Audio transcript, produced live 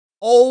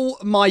Oh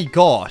my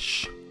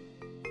gosh.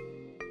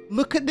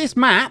 Look at this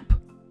map.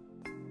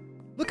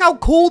 Look how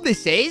cool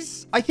this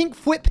is. I think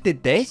Flip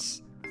did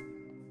this.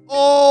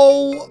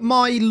 Oh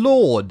my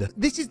lord.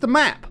 This is the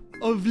map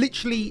of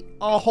literally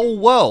our whole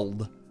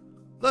world.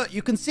 Look,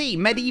 you can see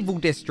medieval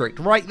district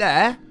right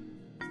there.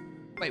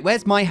 Wait,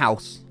 where's my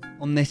house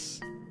on this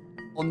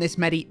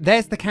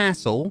there's the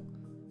castle.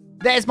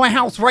 There's my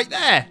house right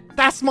there.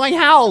 That's my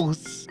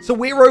house. So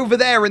we're over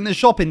there in the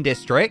shopping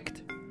district.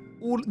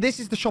 This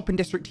is the shopping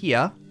district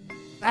here.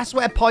 That's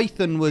where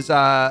Python was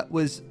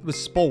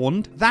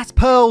spawned. That's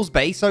Pearl's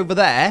base over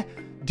there.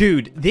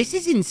 Dude, this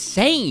is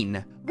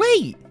insane.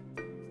 Wait,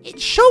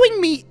 it's showing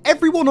me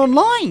everyone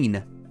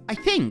online, I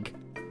think.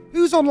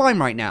 Who's online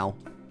right now?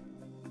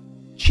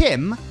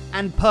 Chim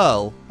and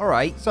Pearl. All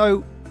right,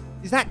 so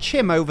is that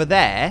Chim over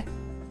there?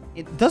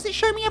 Does it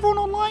show me everyone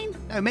online?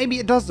 No, maybe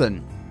it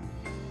doesn't.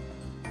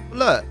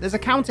 Look, there's a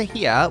counter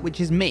here, which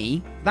is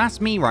me.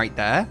 That's me right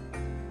there.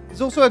 There's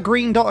also a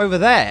green dot over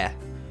there.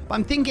 But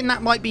I'm thinking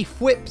that might be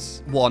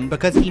Flip's one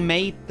because he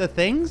made the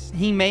things.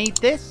 He made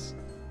this.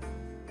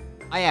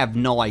 I have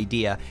no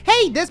idea.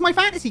 Hey, there's my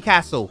fantasy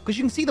castle because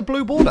you can see the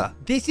blue border.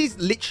 This is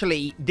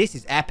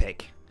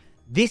epic.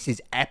 This is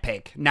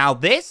epic. Now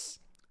this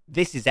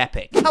is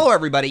epic. Hello,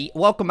 everybody.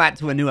 Welcome back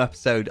to a new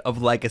episode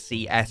of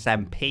Legacy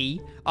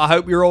SMP. I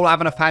hope you're all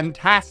having a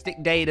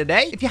fantastic day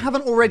today. If you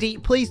haven't already,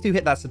 please do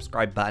hit that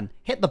subscribe button,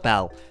 hit the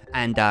bell,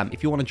 and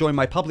if you want to join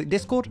my public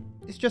Discord,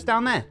 it's just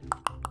down there.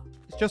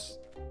 It's just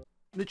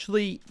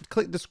literally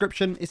click the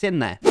description, it's in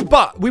there.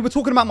 But we were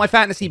talking about my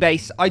fantasy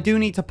base. I do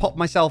need to pop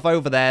myself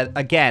over there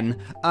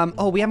again.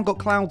 Oh, we haven't got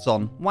clouds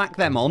on. Whack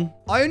them on.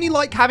 I only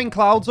like having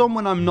clouds on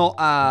when I'm not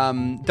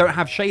don't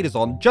have shaders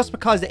on, just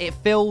because it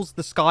fills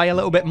the sky a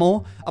little bit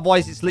more.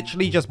 Otherwise it's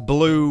literally just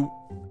blue,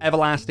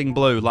 everlasting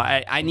blue.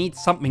 Like I need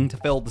something to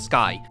fill the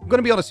sky. I'm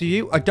gonna be honest with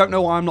you, I don't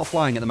know why I'm not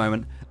flying at the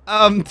moment.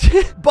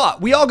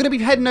 But we are going to be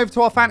heading over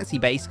to our fantasy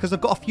base because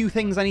I've got a few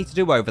things I need to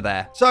do over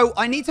there. So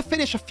I need to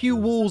finish a few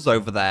walls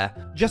over there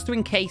just to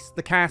encase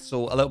the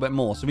castle a little bit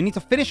more. So we need to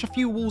finish a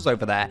few walls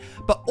over there.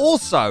 But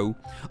also,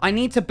 I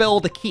need to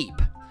build a keep.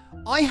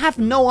 I have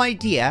no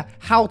idea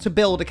how to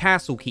build a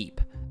castle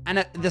keep and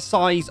at the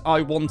size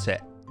I want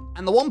it.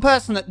 And the one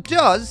person that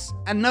does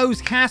and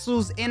knows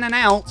castles in and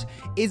out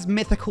is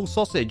Mythical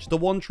Sausage, the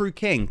one true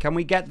king. Can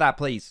we get that,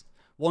 please?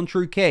 One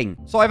true king.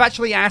 So I've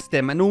actually asked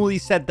him, and all he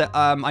said that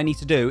I need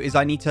to do is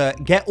I need to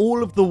get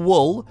all of the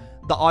wool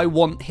that I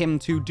want him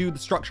to do the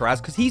structure as,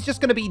 because he's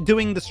just going to be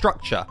doing the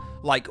structure,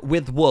 like,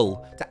 with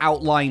wool to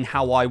outline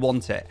how I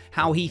want it,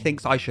 how he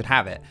thinks I should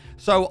have it.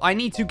 So I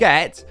need to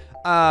get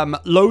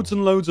loads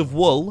and loads of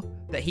wool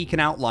that he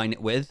can outline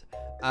it with.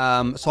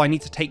 So I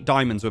need to take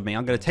diamonds with me.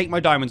 I'm going to take my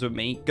diamonds with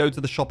me, go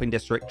to the shopping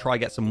district, try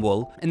get some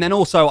wool. And then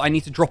also I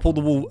need to drop all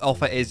the wool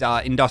off at his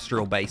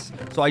industrial base.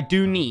 So I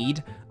do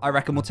need, I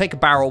reckon we'll take a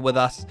barrel with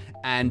us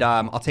and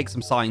I'll take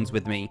some signs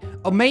with me.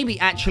 Or maybe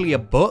actually a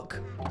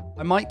book.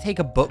 I might take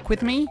a book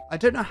with me. I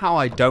don't know how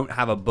I don't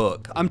have a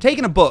book. I'm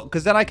taking a book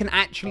because then I can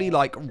actually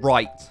like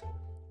write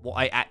what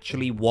I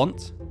actually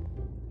want.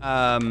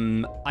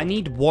 I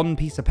need one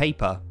piece of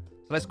paper.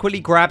 So let's quickly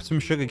grab some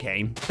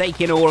sugarcane.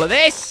 Taking all of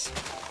this.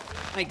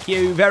 Thank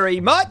you very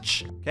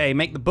much. Okay,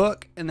 make the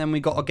book, and then we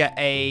got to get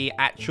a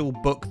actual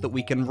book that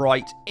we can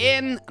write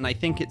in, and I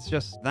think it's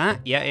just that.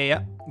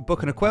 Yeah.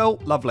 Book and a quill.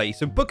 Lovely.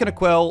 So book and a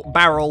quill,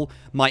 barrel.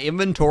 My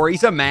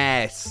inventory's a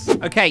mess.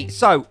 Okay,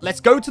 so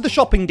let's go to the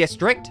shopping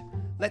district.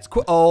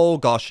 Oh,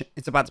 gosh.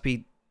 It's about to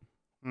be...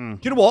 Do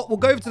you know what? We'll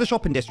go over to the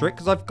shopping district,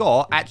 because I've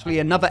got actually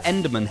another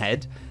Enderman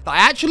head that I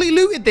actually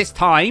looted this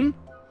time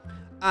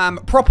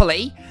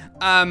properly.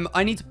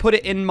 I need to put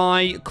it in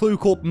my Clue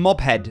Corp mob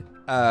head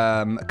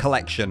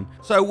collection.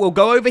 So we'll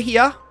go over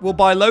here. We'll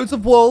buy loads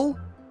of wool.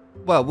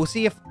 Well, we'll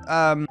see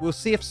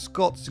if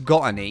Scott's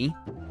got any.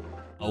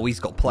 Oh, he's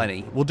got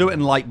plenty. We'll do it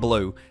in light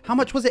blue. How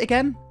much was it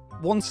again?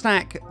 1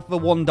 stack for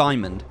 1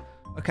 diamond.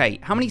 Okay,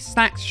 how many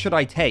stacks should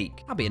I take?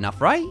 That'll be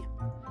enough, right?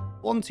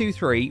 1, 2,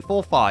 3,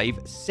 4, 5,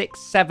 6,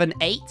 7,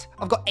 8.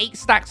 I've got 8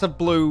 stacks of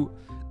blue,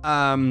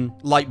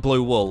 light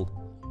blue wool.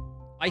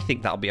 I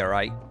think that'll be all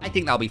right. I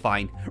think that'll be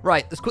fine.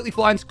 Right, let's quickly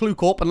fly into Clue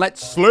Corp and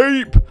let's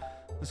sleep.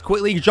 Let's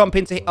quickly jump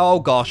into... Oh,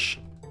 gosh.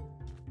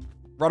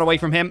 Run away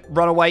from him.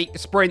 Run away.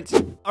 Sprint.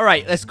 All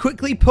right, let's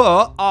quickly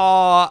put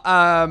our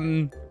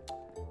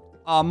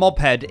mob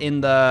head in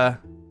the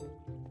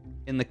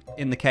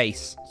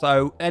case.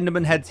 So,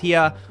 Enderman head's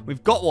here.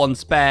 We've got 1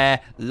 spare.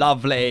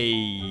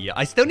 Lovely.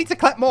 I still need to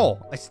collect more.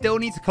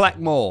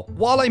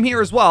 While I'm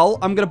here as well,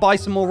 I'm going to buy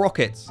some more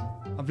rockets.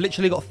 I've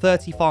literally got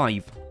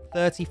 35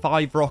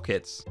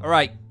 rockets. All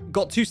right,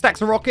 got 2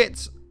 stacks of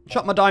rockets.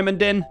 Chuck my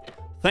diamond in.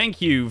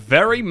 Thank you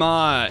very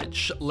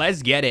much.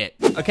 Let's get it.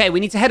 Okay, we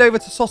need to head over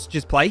to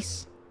Sausage's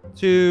place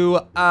to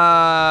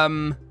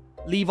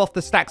leave off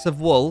the stacks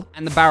of wool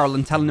and the barrel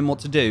and telling him what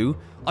to do.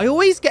 I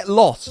always get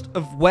lost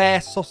of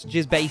where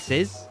Sausage's base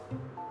is.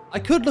 I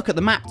could look at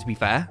the map, to be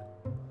fair.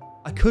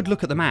 I could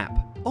look at the map.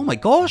 Oh my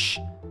gosh.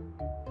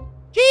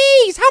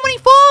 Jeez, how many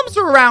farms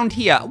are around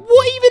here?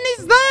 What even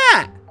is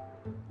that?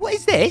 What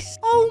is this?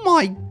 Oh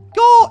my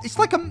god! It's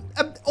like an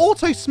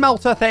auto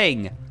smelter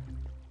thing.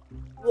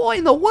 What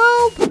in the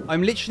world?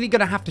 I'm literally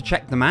going to have to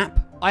check the map.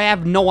 I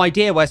have no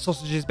idea where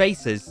Sausage's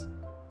base is.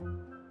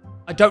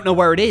 I don't know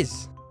where it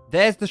is.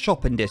 There's the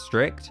shopping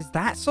district. Is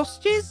that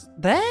Sausage's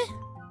there?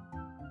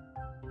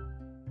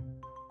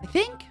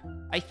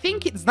 I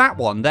think it's that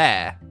one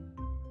there.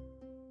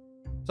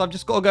 So I've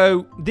just got to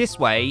go this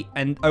way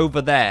and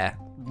over there.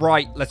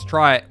 Right, let's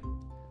try it.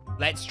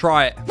 Let's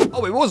try it.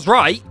 Oh, it was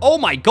right. Oh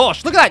my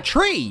gosh, look at that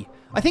tree.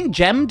 I think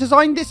Jem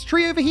designed this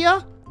tree over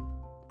here.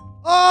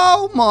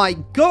 Oh my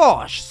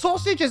gosh,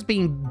 Sausage has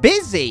been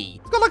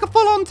busy. It's got like a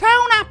full-on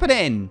town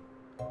happening.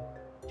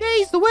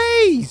 Jeez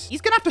Louise.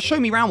 He's gonna have to show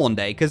me around one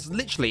day, because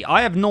literally,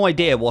 I have no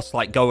idea what's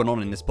like going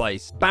on in this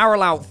place.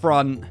 Barrel out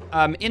front.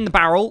 In the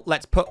barrel,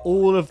 let's put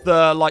all of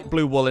the light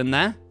blue wool in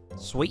there.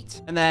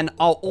 Sweet. And then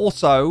I'll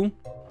also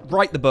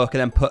write the book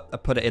and then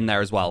put it in there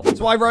as well.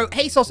 So I wrote,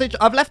 hey Sausage,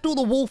 I've left all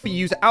the wool for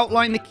you to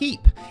outline the keep.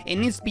 It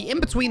needs to be in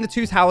between the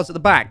two towers at the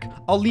back.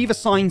 I'll leave a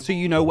sign so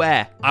you know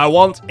where. I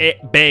want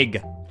it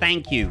big.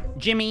 Thank you.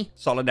 Jimmy,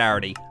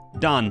 solidarity.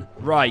 Done.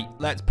 Right,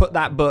 let's put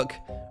that book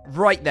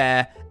right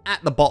there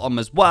at the bottom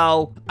as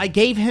well. I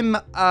gave him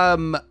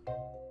a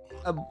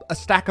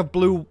stack of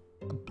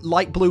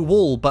light blue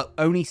wool, but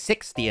only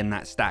 60 in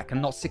that stack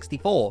and not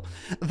 64.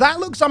 That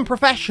looks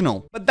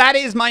unprofessional, but that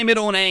is my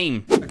middle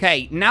name.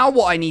 Okay, now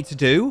what I need to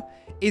do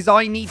is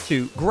I need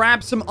to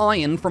grab some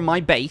iron from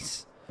my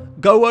base,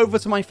 go over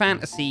to my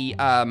fantasy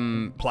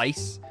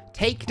place,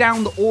 take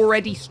down the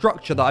already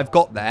structure that I've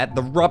got there,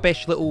 the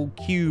rubbish little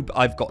cube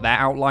I've got there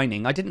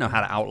outlining. I didn't know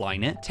how to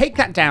outline it. Take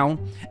that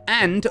down,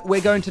 and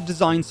we're going to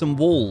design some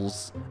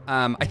walls.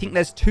 I think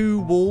there's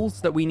 2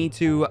 walls that we need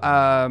to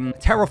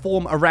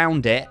terraform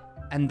around it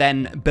and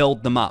then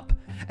build them up.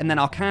 And then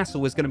our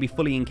castle is going to be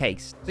fully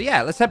encased. So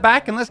yeah, let's head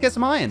back and let's get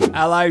some iron.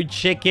 Hello,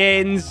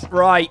 chickens.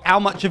 Right, how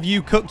much have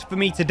you cooked for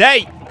me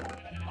today?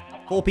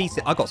 4 pieces.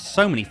 I've got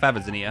so many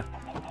feathers in here.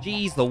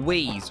 Jeez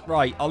Louise.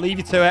 Right, I'll leave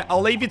you to it.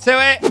 I'll leave you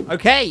to it.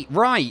 Okay,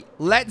 right.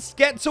 Let's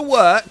get to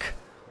work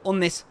on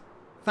this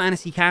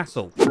fantasy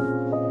castle.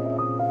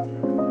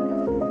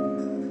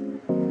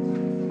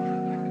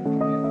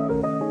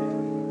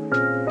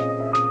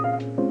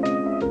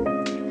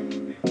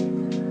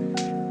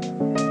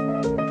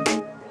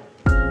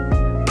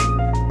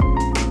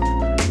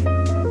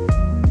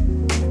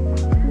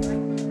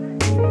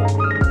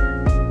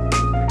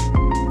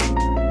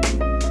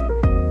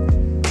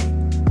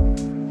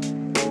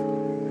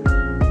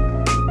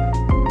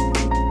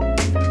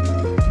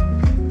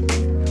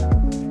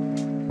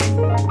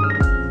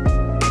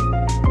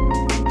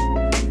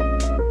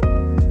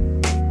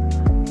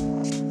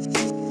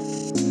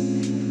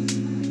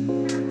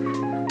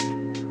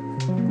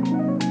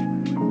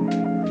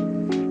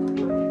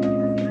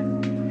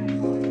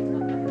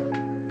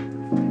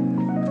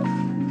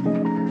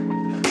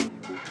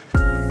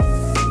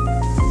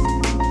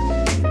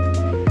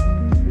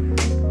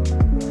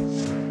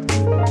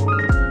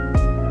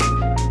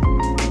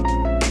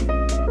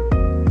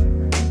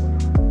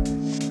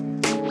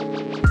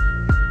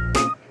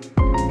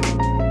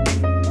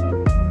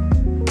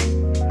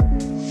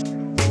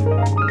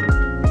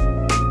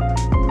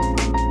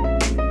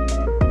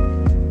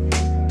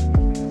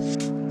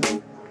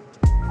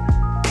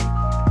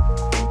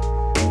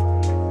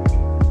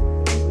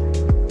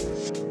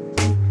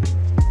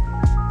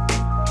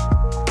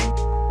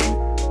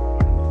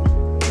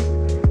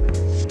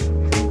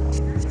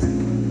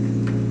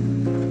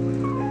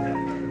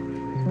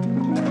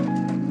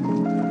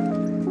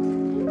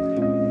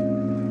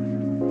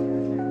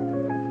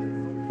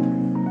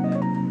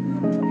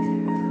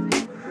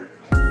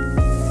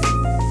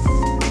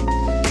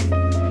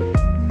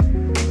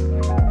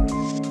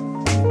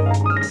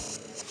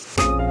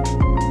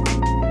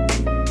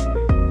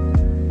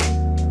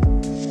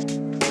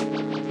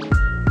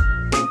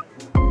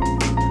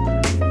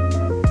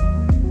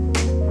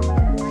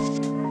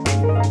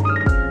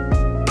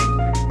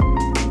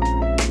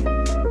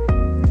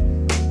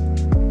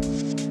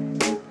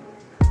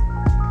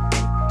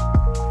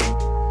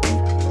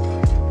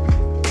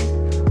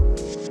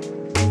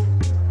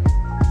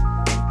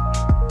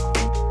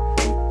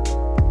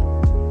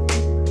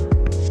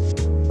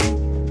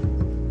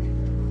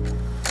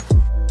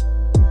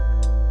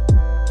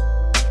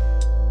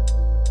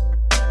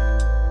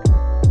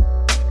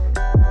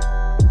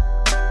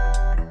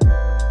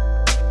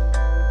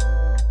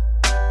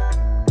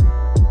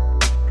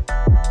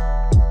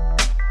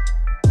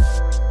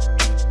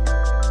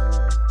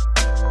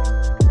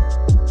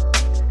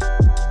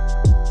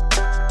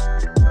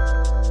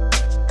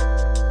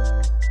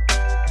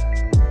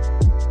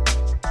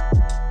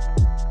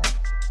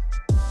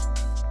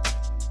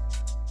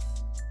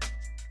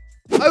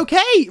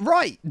 Okay,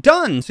 right,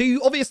 done. So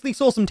you obviously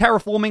saw some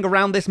terraforming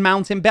around this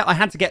mountain bit. I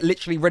had to get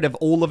literally rid of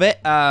all of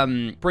it,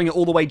 bring it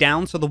all the way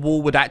down so the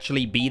wall would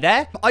actually be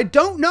there. I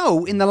don't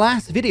know in the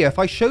last video if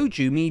I showed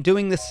you me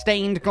doing the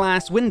stained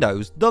glass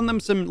windows, done them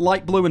some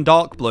light blue and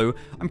dark blue.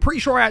 I'm pretty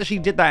sure I actually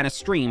did that in a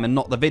stream and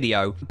not the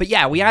video. But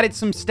yeah, we added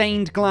some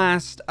stained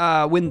glass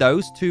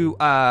windows to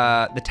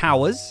the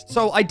towers.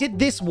 So I did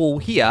this wall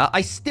here.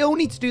 I still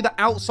need to do the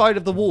outside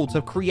of the wall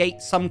to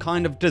create some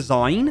kind of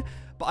design.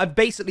 But I've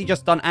basically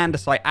just done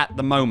andesite at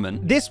the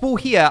moment. This wall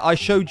here, I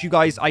showed you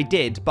guys I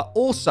did, but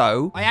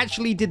also I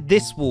actually did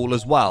this wall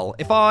as well.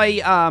 If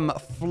I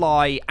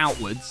fly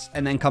outwards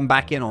and then come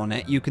back in on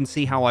it, you can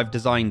see how I've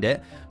designed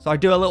it. So I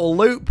do a little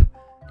loop.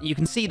 You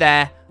can see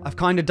there, I've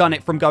kind of done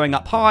it from going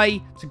up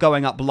high to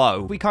going up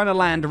low. We kind of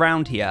land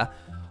around here.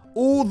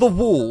 All the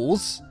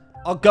walls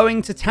are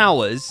going to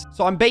towers.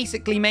 So I'm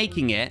basically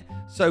making it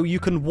so you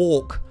can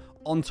walk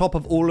on top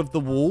of all of the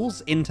walls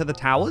into the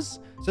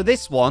towers. So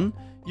this one,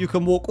 you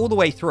can walk all the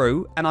way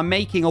through, and I'm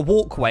making a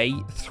walkway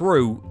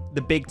through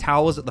the big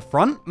towers at the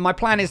front. My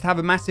plan is to have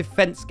a massive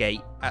fence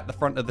gate at the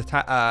front of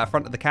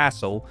the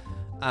castle,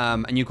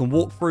 and you can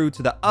walk through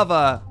to the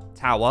other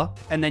tower,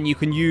 and then you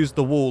can use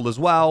the wall as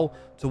well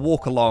to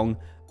walk along.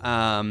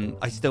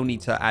 I still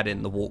need to add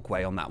in the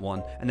walkway on that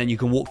one, and then you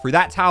can walk through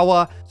that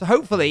tower. So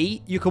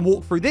hopefully you can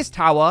walk through this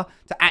tower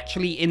to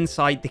actually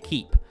inside the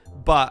keep.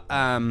 But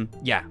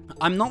yeah,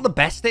 I'm not the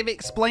best at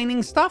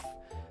explaining stuff,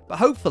 but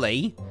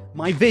hopefully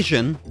my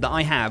vision that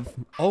I have...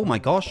 Oh my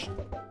gosh.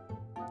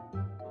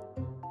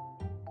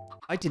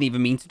 I didn't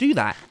even mean to do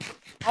that.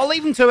 I'll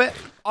leave him to it.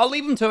 I'll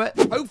leave him to it.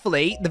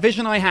 Hopefully the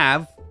vision I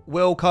have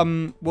will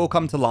come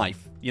to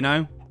life, you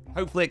know?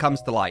 Hopefully it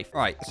comes to life. All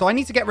right, so I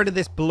need to get rid of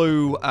this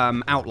blue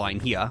outline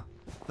here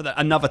for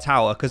another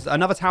tower, because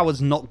another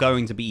tower's not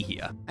going to be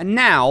here. And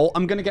now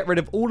I'm going to get rid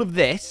of all of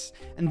this,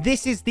 and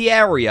this is the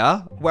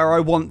area where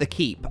I want the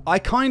keep. I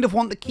kind of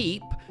want the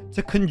keep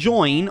to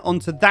conjoin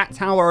onto that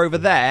tower over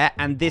there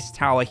and this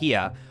tower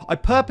here. I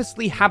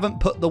purposely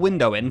haven't put the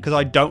window in because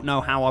I don't know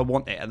how I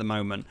want it at the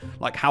moment,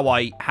 like how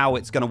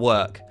it's going to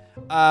work.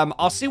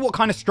 I'll see what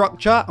kind of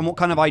structure and what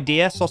kind of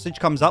idea Sausage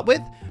comes up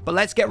with, but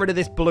let's get rid of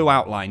this blue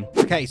outline.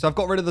 Okay, so I've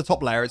got rid of the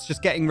top layer. It's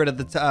just getting rid of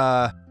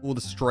the all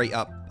the straight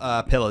up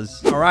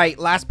pillars. All right,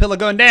 last pillar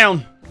going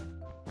down.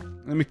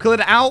 When we cleared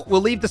it out, we'll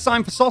leave the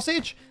sign for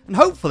Sausage, and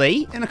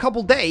hopefully in a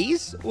couple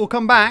days we'll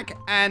come back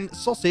and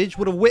Sausage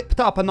would have whipped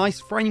up a nice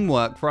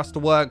framework for us to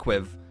work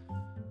with.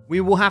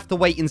 We will have to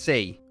wait and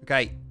see.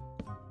 Okay,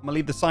 I'm gonna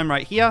leave the sign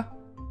right here.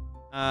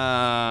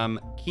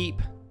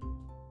 Keep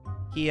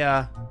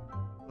here,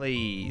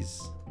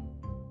 please.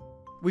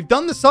 We've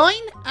done the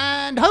sign,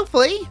 and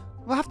hopefully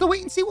we'll have to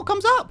wait and see what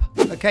comes up.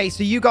 Okay,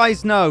 so you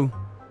guys know,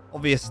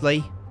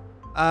 obviously,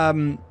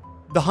 the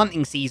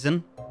hunting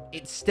season,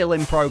 it's still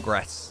in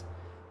progress.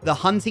 The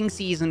hunting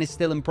season is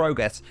still in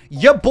progress.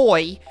 Your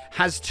boy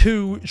has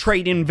 2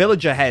 trade-in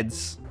villager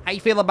heads. How you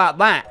feel about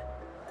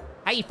that?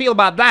 How you feel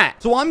about that?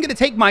 So I'm going to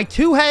take my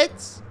 2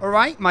 heads, all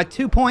right, my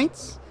 2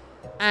 points,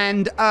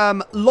 and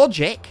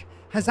Logic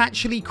has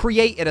actually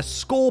created a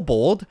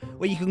scoreboard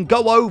where you can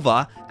go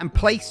over and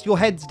place your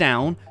heads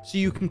down so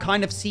you can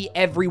kind of see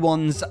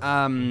everyone's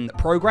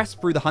progress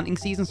through the hunting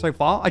season so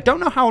far. I don't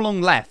know how long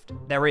left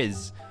there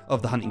is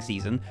of the hunting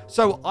season.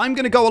 So I'm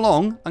going to go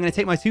along. I'm going to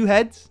take my 2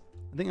 heads.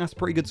 I think that's a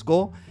pretty good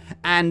score.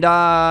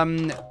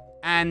 And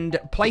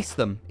place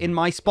them in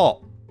my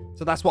spot.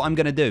 So that's what I'm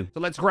going to do. So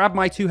let's grab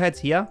my 2 heads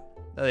here.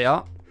 There they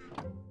are.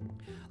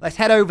 Let's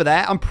head over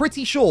there. I'm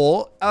pretty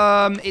sure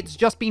it's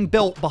just been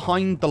built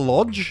behind the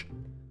lodge,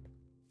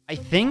 I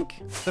think.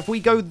 So if we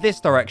go this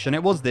direction,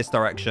 it was this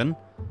direction.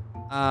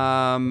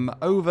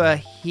 Over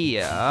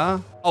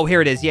here. Oh,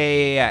 here it is.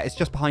 Yeah. It's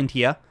just behind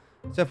here.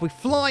 So if we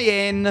fly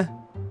in...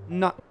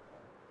 No.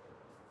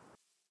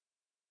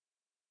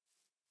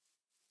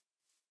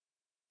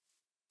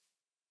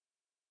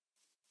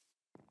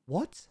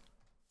 What?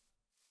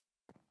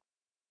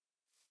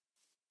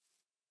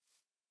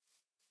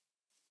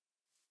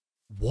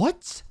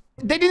 What?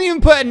 They didn't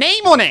even put a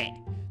name on it.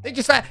 They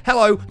just said,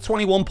 hello,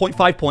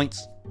 21.5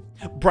 points.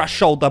 Brush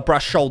shoulder,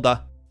 brush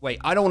shoulder. Wait,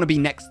 I don't want to be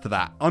next to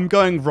that. I'm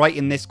going right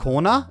in this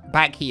corner,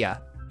 back here.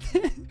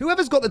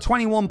 Whoever's got the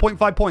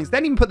 21.5 points, they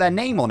didn't even put their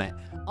name on it.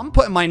 I'm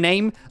putting my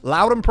name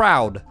loud and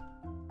proud.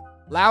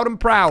 Loud and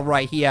proud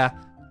right here.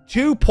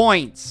 2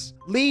 points.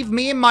 Leave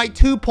me and my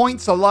 2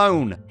 points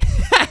alone.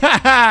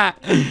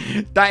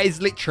 That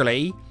is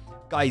literally,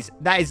 guys,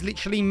 that is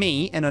literally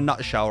me in a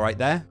nutshell right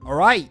there. All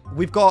right,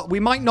 we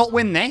might not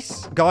win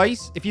this,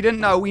 guys. If you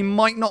didn't know, we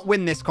might not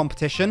win this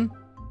competition.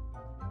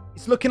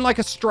 It's looking like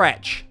a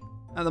stretch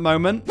at the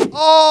moment.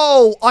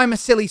 Oh, I'm a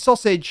silly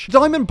sausage.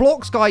 Diamond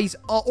blocks, guys,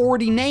 are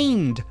already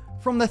named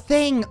from the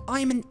thing.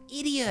 I'm an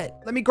idiot.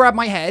 Let me grab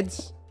my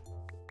heads.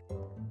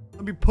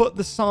 Let me put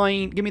the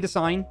sign. Give me the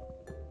sign.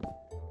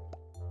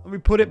 Let me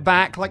put it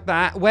back like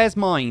that. Where's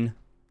mine?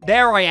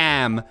 There I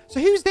am. So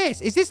who's this?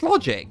 Is this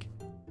Logic?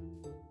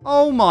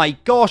 Oh my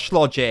gosh,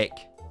 Logic.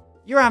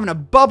 You're having a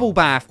bubble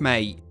bath,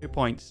 mate. 2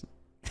 points.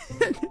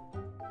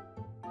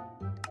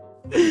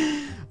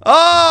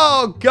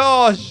 Oh,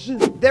 gosh.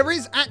 There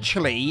is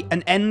actually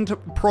an end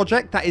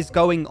project that is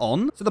going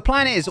on. So the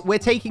plan is we're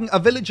taking a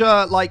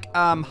villager, like,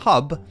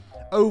 hub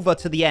over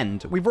to the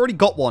end. We've already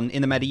got one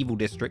in the medieval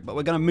district, but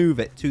we're going to move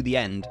it to the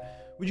end.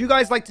 Would you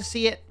guys like to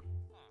see it?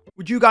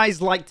 Would you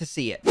guys like to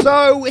see it?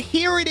 So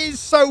here it is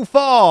so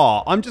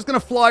far. I'm just going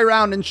to fly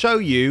around and show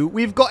you.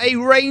 We've got a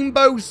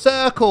rainbow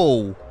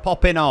circle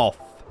popping off.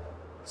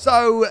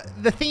 So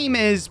the theme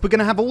is we're going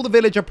to have all the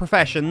villager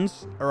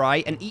professions, all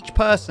right? And each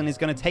person is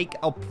going to take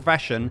a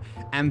profession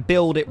and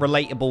build it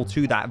relatable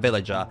to that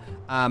villager.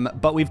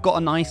 But we've got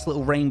a nice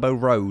little rainbow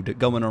road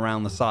going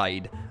around the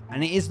side.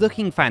 And it is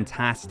looking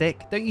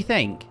fantastic, don't you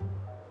think?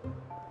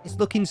 It's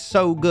looking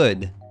so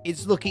good.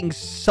 It's looking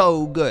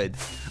so good.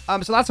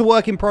 So that's a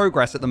work in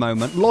progress at the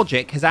moment.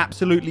 Logic has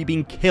absolutely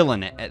been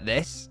killing it at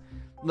this.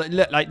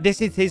 Look, like,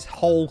 this is his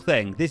whole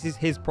thing. This is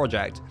his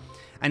project.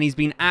 And he's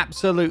been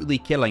absolutely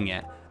killing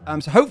it.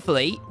 So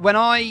hopefully, when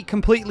I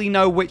completely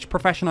know which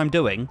profession I'm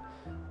doing,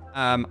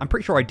 I'm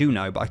pretty sure I do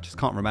know, but I just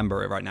can't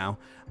remember it right now.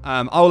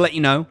 I'll let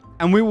you know,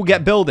 and we will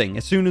get building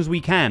as soon as we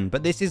can.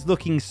 But this is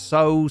looking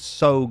so,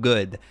 so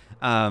good.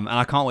 And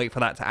I can't wait for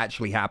that to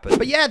actually happen.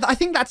 But yeah, I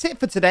think that's it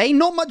for today.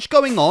 Not much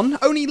going on.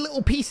 Only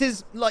little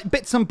pieces, like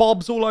bits and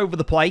bobs all over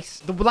the place.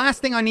 The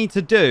last thing I need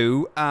to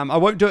do, I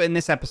won't do it in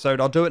this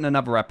episode. I'll do it in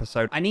another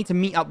episode. I need to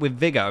meet up with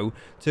Vigo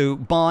to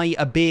buy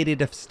a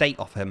bearded estate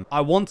off him.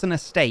 I want an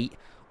estate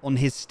on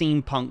his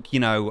steampunk, you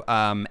know,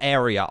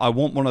 area. I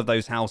want one of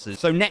those houses.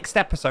 So next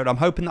episode, I'm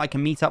hoping that I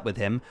can meet up with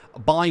him,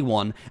 buy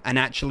one, and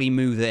actually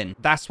move in.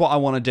 That's what I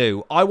want to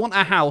do. I want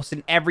a house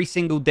in every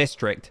single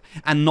district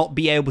and not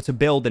be able to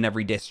build in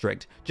every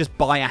district. Just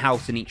buy a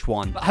house in each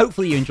one. But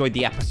hopefully you enjoyed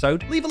the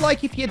episode. Leave a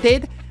like if you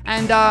did,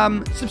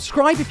 and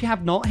subscribe if you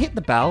have not. Hit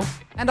the bell,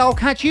 and I'll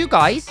catch you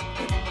guys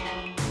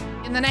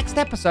in the next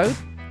episode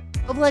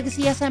of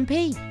Legacy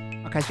SMP.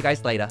 I'll catch you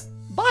guys later.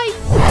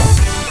 Bye!